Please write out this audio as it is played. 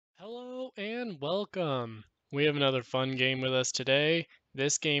and welcome. We have another fun game with us today.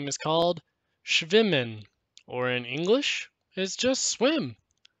 This game is called Schwimmen, or in English, it's just swim.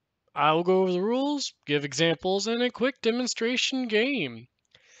 I will go over the rules, give examples, and a quick demonstration game.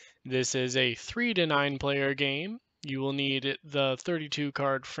 This is a 3 to 9 player game. You will need the 32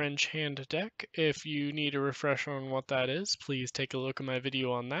 card French hand deck. If you need a refresher on what that is, please take a look at my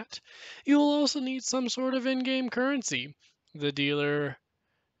video on that. You will also need some sort of in-game currency. The dealer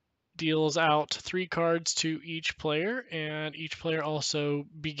deals out 3 cards to each player, and each player also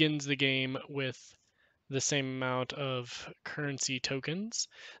begins the game with the same amount of currency tokens.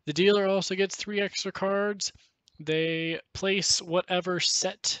 The dealer also gets 3 extra cards. They place whatever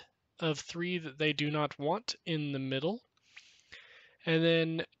set of 3 that they do not want in the middle, and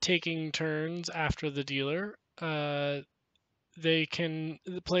then taking turns after the dealer, the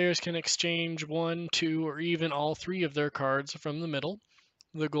players can exchange 1, 2, or even all 3 of their cards from the middle.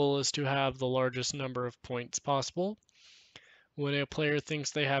 The goal is to have the largest number of points possible. When a player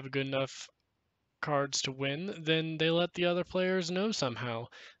thinks they have good enough cards to win, then they let the other players know somehow.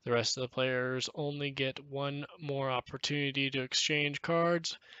 The rest of the players only get one more opportunity to exchange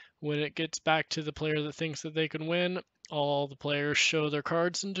cards. When it gets back to the player that thinks that they can win, all the players show their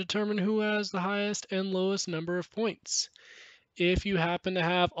cards and determine who has the highest and lowest number of points. If you happen to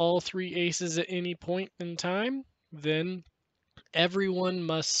have all 3 aces at any point in time, then everyone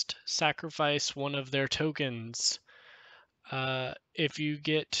must sacrifice one of their tokens. If you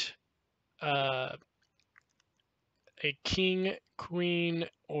get a king, queen,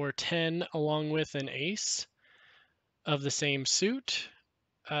 or 10 along with an ace of the same suit,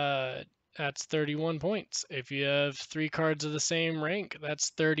 that's 31 points. If you have 3 cards of the same rank,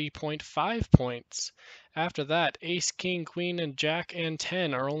 that's 30.5 points. After that, ace, king, queen, and jack and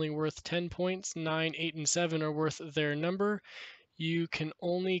 10 are only worth 10 points. 9, 8, and 7 are worth their number. You can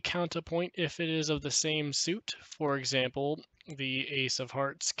only count a point if it is of the same suit. For example, the ace of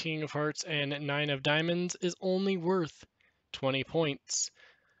hearts, king of hearts, and 9 of diamonds is only worth 20 points.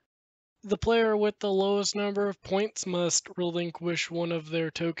 The player with the lowest number of points must relinquish one of their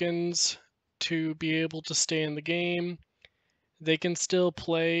tokens to be able to stay in the game. They can still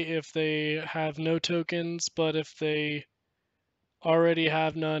play if they have no tokens, but if they already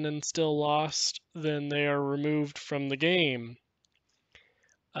have none and still lost, then they are removed from the game.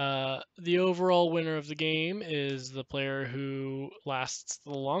 The overall winner of the game is the player who lasts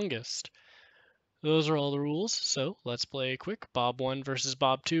the longest. Those are all the rules, so let's play a quick Bob 1 versus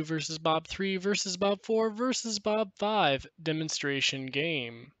Bob 2 versus Bob 3 versus Bob 4 versus Bob 5 demonstration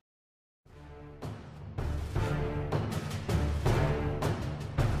game.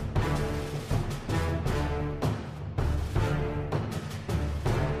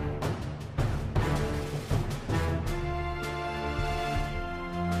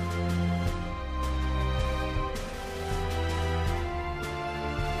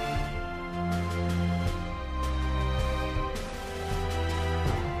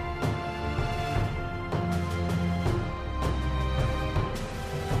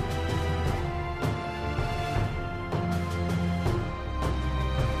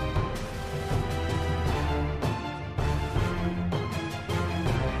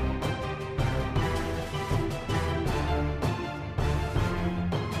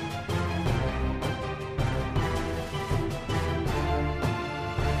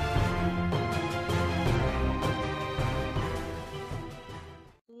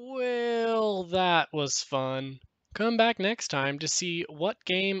 Well, that was fun. Come back next time to see what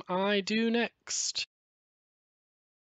game I do next.